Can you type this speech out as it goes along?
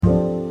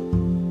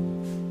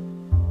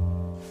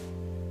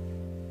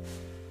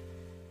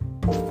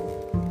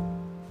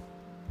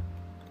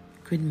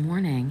Good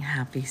morning.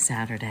 Happy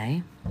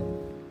Saturday.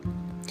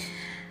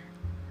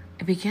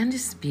 I began to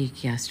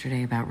speak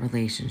yesterday about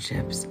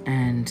relationships,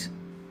 and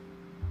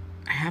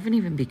I haven't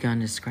even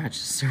begun to scratch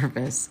the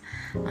surface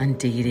on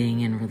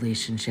dating and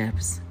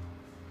relationships.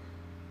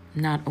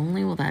 Not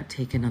only will that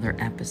take another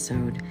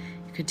episode,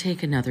 it could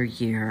take another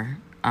year,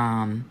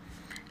 and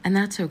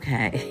that's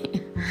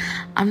okay.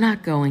 I'm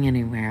not going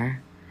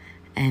anywhere,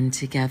 and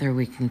together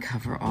we can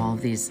cover all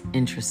of these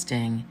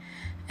interesting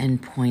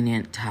and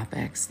poignant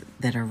topics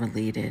that are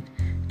related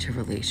to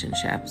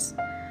relationships.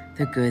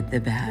 The good, the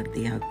bad,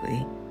 the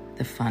ugly,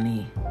 the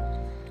funny,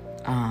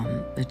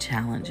 the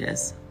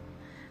challenges.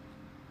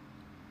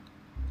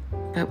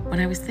 But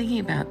when I was thinking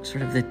about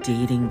sort of the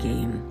dating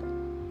game,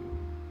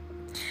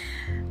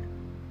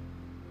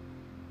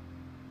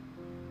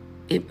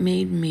 it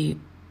made me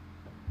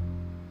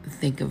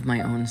think of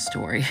my own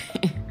story.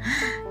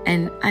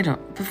 And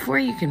before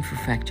you can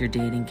perfect your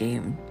dating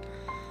game,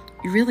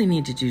 you really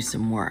need to do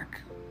some work.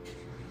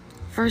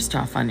 First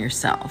off, on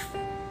yourself.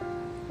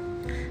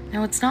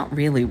 Now, it's not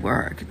really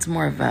work. It's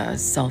more of a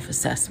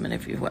self-assessment,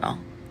 if you will.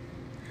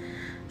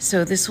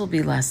 So this will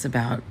be less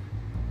about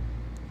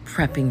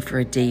prepping for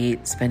a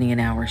date, spending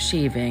an hour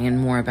shaving, and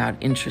more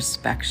about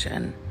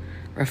introspection,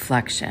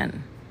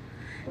 reflection,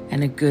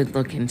 and a good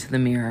look into the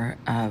mirror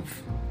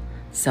of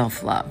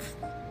self-love.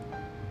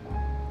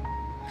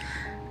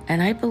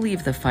 And I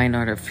believe the fine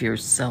art of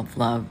fierce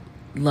self-love,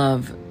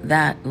 love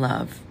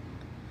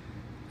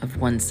of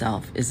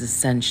oneself is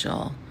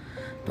essential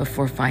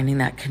before finding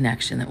that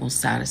connection that will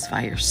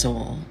satisfy your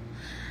soul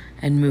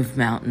and move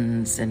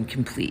mountains and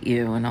complete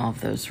you and all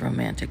of those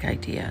romantic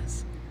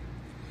ideas.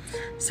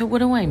 So what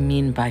do I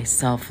mean by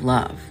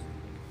self-love?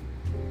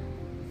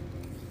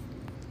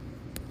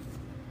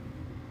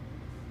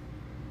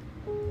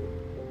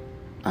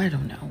 I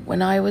don't know.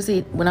 When I was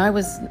 19,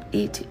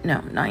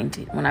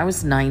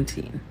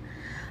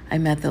 I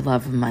met the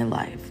love of my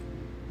life.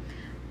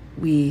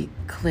 We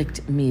clicked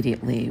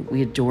immediately.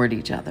 We adored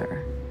each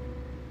other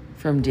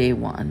from day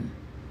one.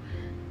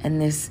 And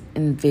this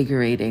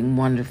invigorating,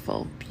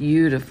 wonderful,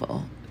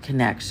 beautiful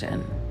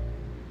connection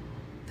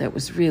that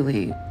was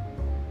really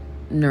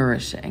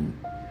nourishing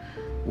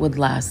would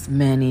last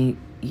many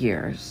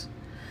years.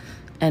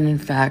 And in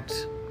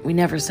fact, we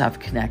never stopped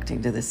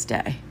connecting to this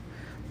day.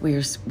 We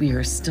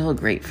are still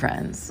great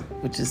friends,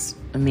 which is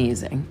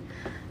amazing.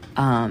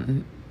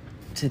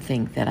 To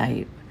think that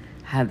I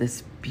had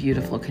this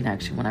beautiful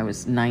connection when I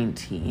was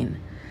 19,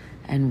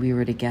 and we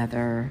were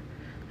together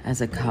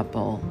as a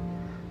couple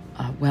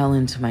well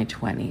into my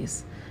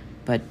 20s,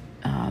 but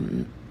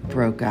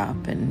broke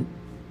up and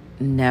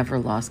never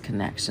lost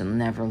connection,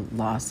 never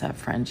lost that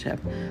friendship,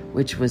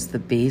 which was the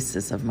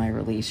basis of my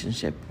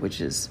relationship,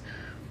 which is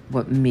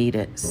what made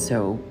it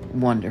so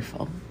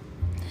wonderful.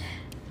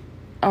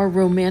 Our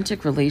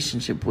romantic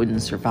relationship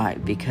wouldn't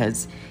survive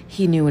because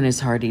he knew in his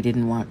heart he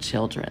didn't want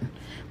children,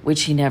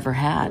 which he never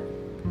had.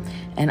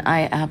 And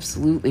I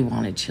absolutely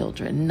wanted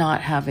children.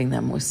 Not having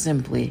them was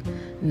simply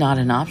not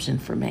an option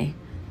for me.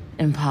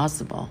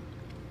 Impossible.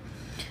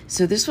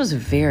 So this was a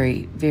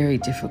very, very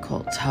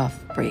difficult,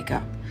 tough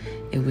breakup.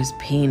 It was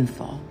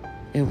painful.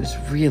 It was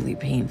really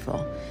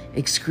painful,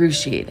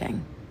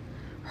 excruciating,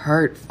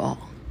 hurtful,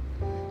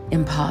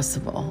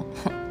 impossible.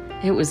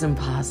 It was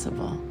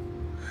impossible.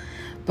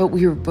 But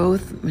we were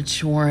both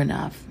mature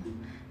enough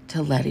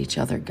to let each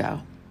other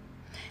go.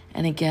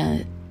 And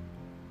again,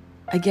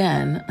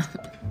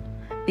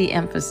 the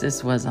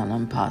emphasis was on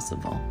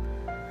impossible.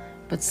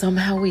 But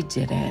somehow we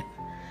did it,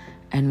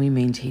 and we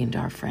maintained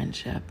our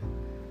friendship.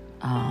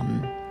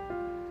 And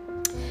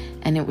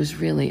it was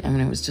really,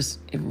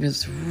 it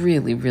was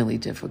really, really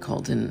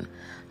difficult. And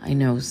I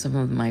know some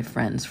of my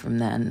friends from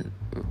then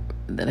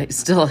that I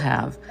still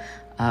have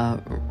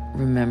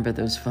remember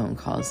those phone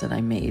calls that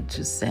I made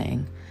just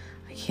saying,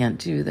 I can't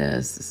do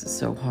this. This is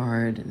so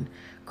hard, and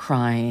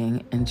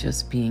crying and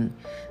just being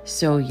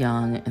so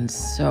young and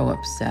so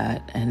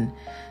upset, and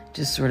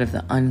just sort of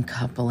the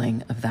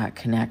uncoupling of that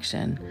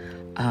connection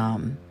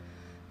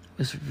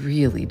was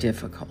really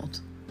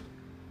difficult.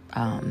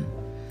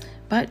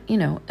 But,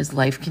 as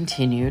life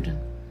continued,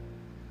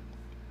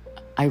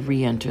 I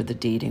re-entered the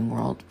dating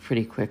world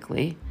pretty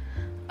quickly.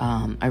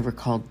 I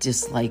recall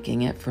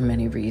disliking it for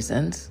many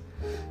reasons.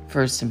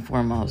 First and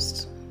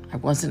foremost, I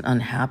wasn't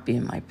unhappy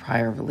in my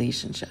prior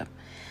relationship.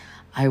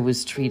 I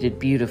was treated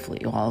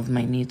beautifully. All of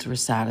my needs were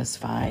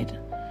satisfied.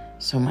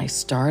 So my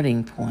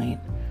starting point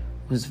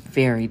was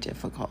very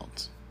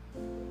difficult.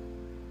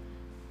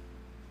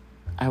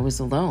 I was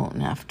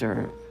alone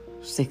after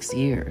 6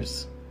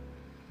 years.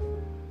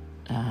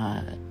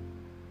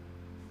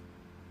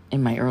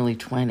 In my early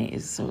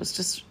 20s. So it was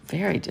just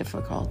very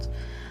difficult.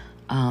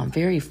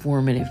 Very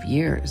formative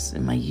years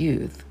in my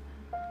youth.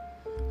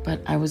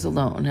 But I was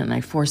alone, and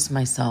I forced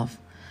myself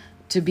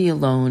to be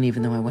alone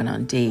even though I went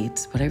on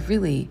dates. But I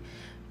really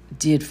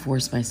did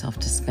force myself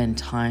to spend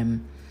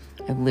time.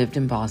 I lived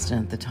in Boston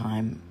at the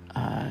time,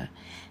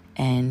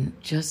 and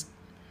just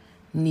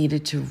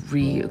needed to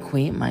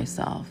reacquaint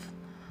myself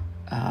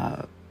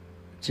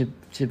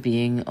to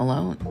being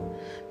alone.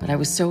 But I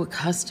was so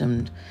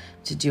accustomed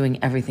to doing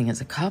everything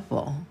as a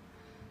couple.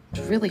 It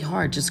was really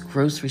hard, just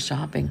grocery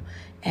shopping,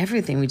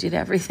 everything. We did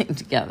everything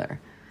together.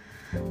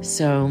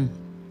 So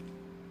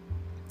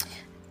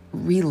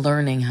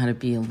relearning how to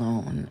be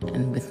alone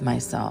and with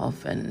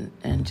myself and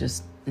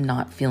just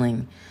not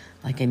feeling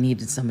like I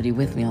needed somebody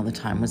with me all the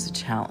time was a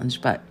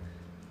challenge. But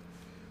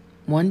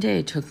one day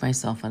I took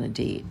myself on a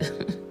date.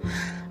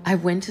 I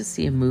went to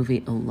see a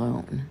movie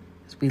alone.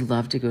 We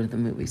love to go to the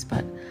movies,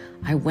 but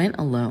I went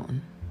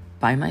alone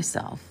by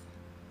myself,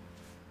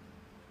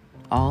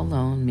 all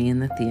alone, me in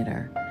the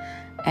theater.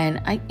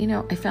 And I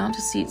found a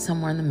seat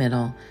somewhere in the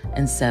middle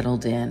and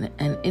settled in.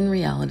 And in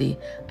reality,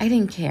 I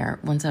didn't care.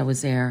 Once I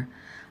was there,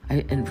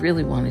 I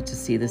really wanted to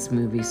see this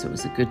movie, so it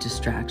was a good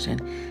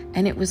distraction.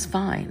 And it was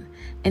fine.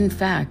 In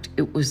fact,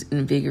 it was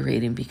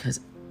invigorating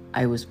because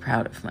I was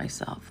proud of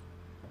myself.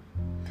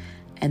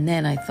 And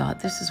then I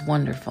thought, this is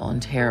wonderful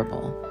and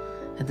terrible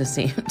at the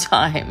same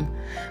time.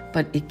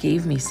 But it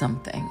gave me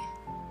something.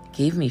 It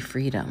gave me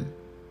freedom.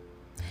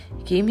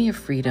 It gave me a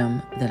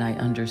freedom that I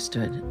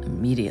understood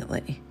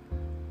immediately.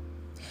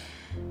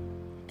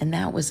 And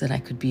that was that I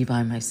could be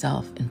by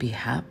myself and be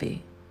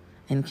happy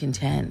and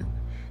content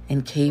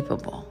and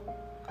capable.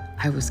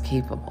 I was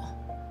capable.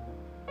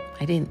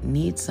 I didn't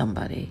need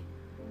somebody.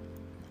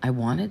 I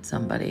wanted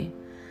somebody.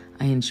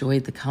 I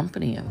enjoyed the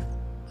company of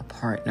a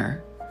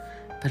partner,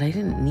 but I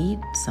didn't need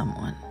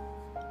someone.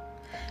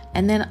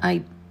 And then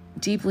I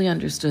deeply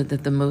understood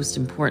that the most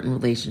important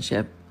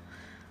relationship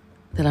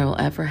that I will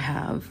ever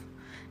have,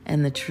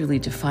 and the truly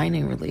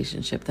defining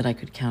relationship that I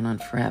could count on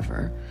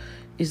forever,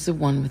 is the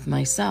one with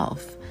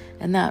myself.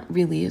 And that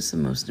really is the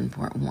most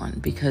important one,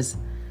 because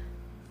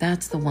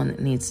that's the one that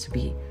needs to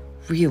be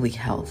really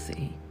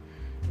healthy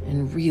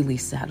and really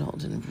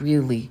settled and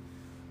really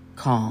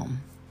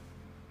calm.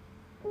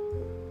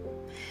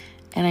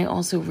 And I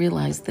also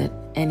realized that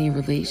any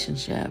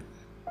relationship,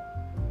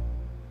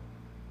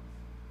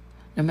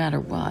 no matter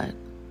what,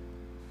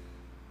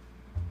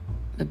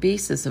 the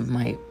basis of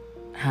my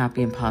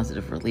happy and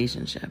positive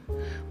relationship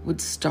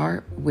would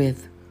start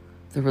with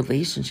the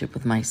relationship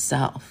with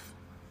myself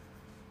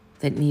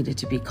that needed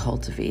to be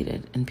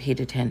cultivated and paid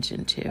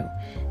attention to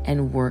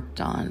and worked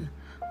on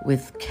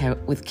with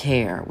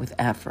care, with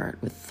effort,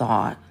 with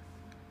thought.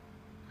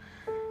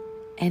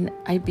 And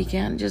I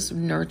began just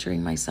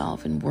nurturing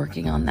myself and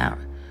working on that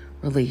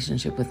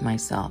relationship with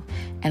myself.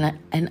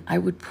 And I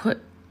would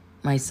put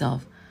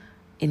myself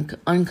in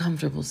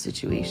uncomfortable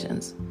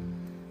situations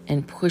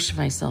and push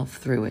myself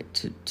through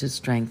it to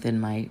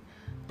strengthen my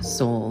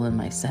soul and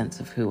my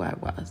sense of who I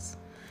was.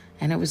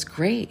 And it was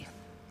great.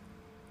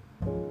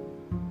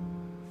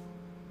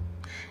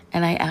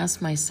 And I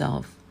asked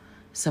myself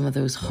some of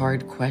those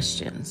hard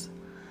questions,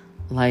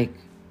 like,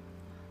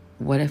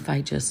 what if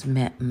I just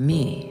met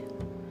me?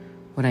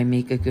 Would I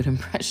make a good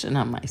impression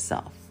on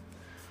myself?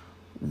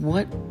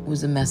 What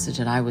was the message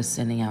that I was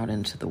sending out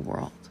into the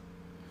world?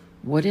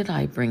 What did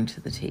I bring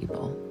to the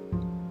table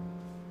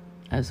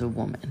as a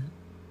woman?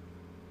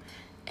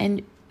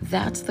 And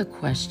that's the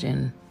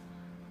question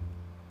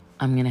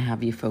I'm going to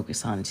have you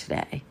focus on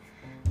today.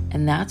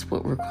 And that's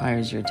what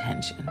requires your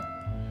attention.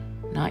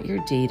 Not your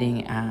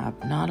dating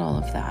app, not all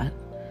of that.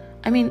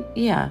 I mean,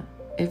 yeah,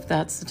 if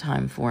that's the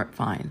time for it,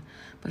 fine.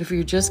 But if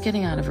you're just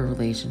getting out of a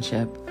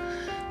relationship,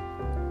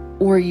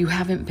 or you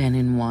haven't been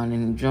in one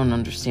and you don't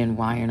understand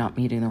why you're not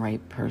meeting the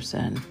right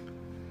person,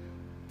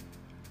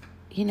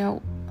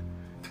 you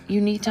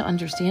need to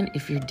understand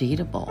if you're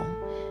dateable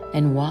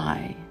and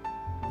why,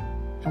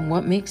 and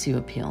what makes you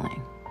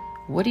appealing.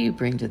 What do you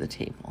bring to the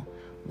table?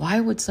 Why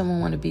would someone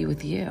want to be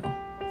with you?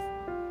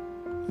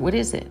 What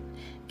is it?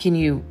 Can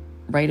you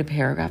write a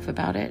paragraph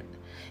about it?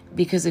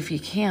 Because if you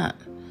can't,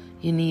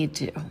 you need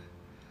to.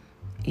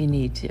 You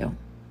need to.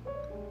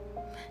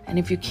 And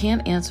if you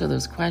can't answer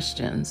those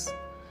questions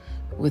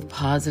with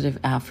positive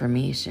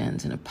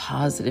affirmations and a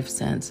positive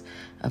sense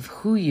of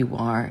who you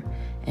are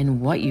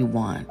and what you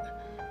want,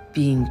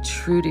 being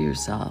true to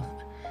yourself,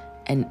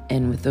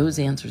 and with those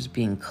answers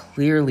being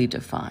clearly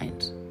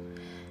defined,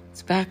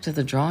 it's back to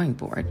the drawing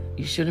board.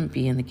 You shouldn't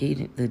be in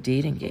the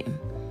dating game.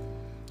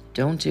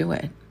 Don't do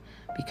it,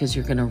 because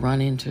you're going to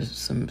run into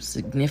some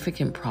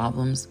significant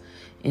problems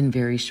in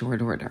very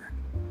short order.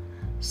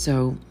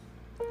 So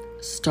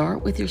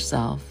start with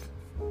yourself.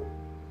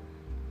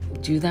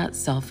 Do that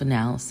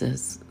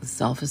self-analysis,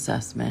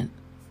 self-assessment,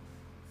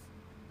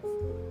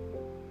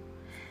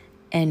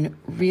 and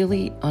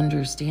really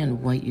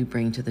understand what you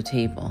bring to the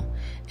table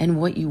and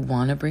what you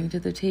want to bring to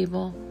the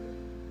table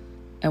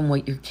and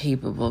what you're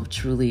capable of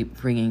truly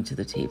bringing to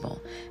the table.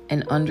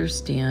 And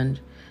understand,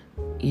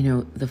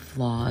 the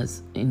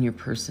flaws in your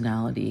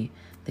personality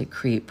that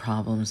create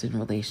problems in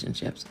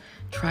relationships.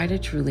 Try to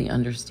truly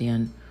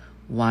understand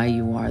why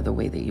you are the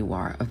way that you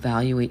are.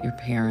 Evaluate your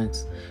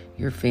parents,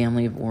 your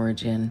family of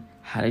origin.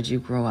 How did you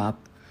grow up?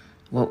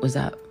 What was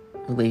that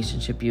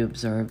relationship you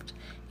observed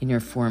in your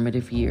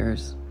formative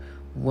years?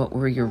 What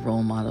were your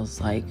role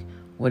models like?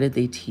 What did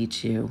they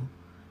teach you?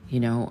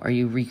 Are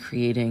you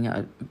recreating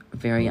a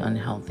very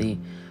unhealthy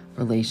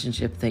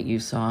relationship that you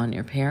saw in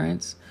your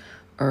parents?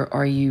 Or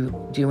are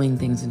you doing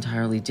things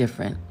entirely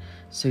different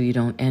so you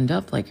don't end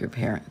up like your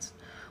parents?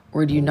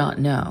 Or do you not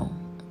know?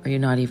 Or you're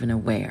not even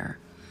aware?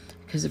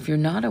 Because if you're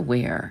not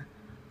aware,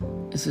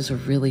 this is a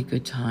really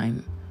good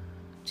time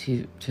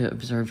to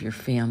observe your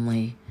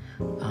family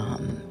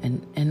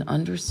and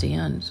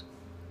understand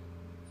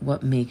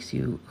what makes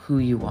you who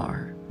you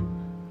are.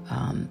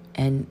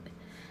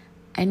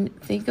 And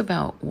think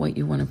about what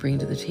you want to bring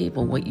to the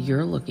table, what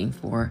you're looking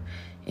for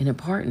in a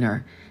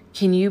partner.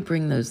 Can you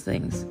bring those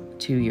things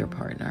to your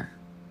partner?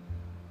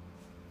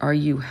 Are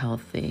you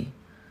healthy?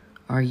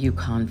 Are you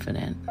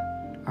confident?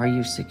 Are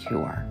you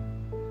secure?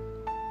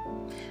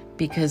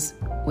 Because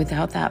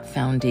without that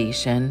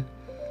foundation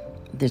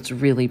that's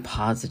really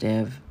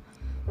positive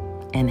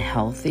and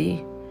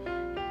healthy,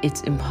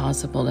 it's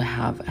impossible to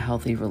have a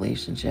healthy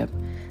relationship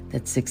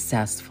that's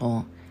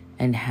successful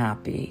and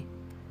happy,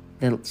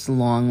 that's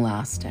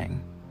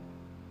long-lasting,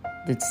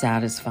 that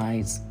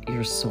satisfies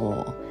your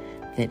soul,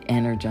 that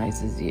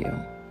energizes you,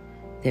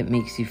 that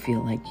makes you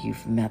feel like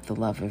you've met the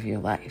love of your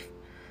life.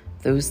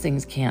 Those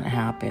things can't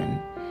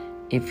happen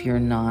if you're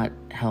not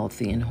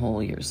healthy and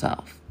whole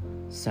yourself.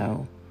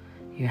 So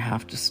you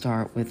have to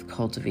start with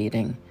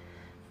cultivating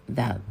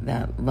that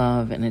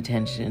love and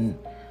attention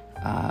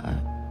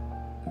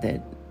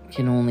that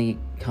can only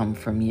come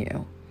from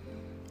you.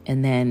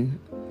 And then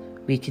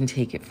we can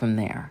take it from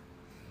there.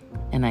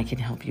 And I can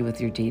help you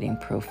with your dating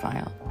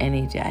profile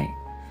any day.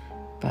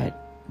 But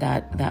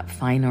that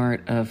fine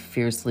art of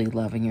fiercely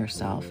loving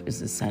yourself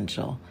is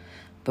essential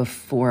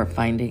before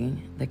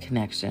finding the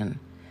connection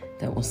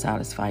that will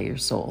satisfy your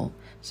soul.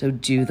 So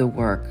do the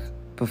work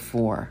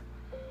before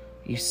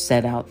you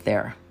set out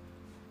there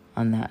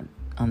on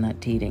that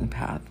dating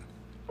path.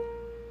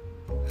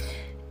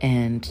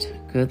 And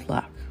good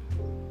luck.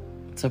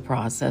 It's a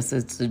process,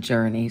 it's a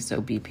journey, so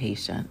be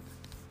patient.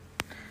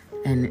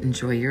 And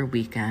enjoy your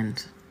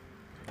weekend.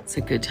 It's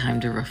a good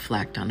time to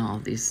reflect on all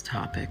of these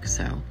topics,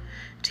 so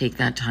take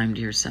that time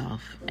to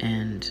yourself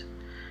and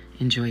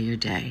enjoy your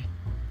day.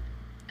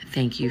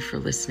 Thank you for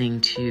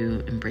listening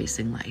to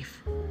Embracing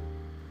Life.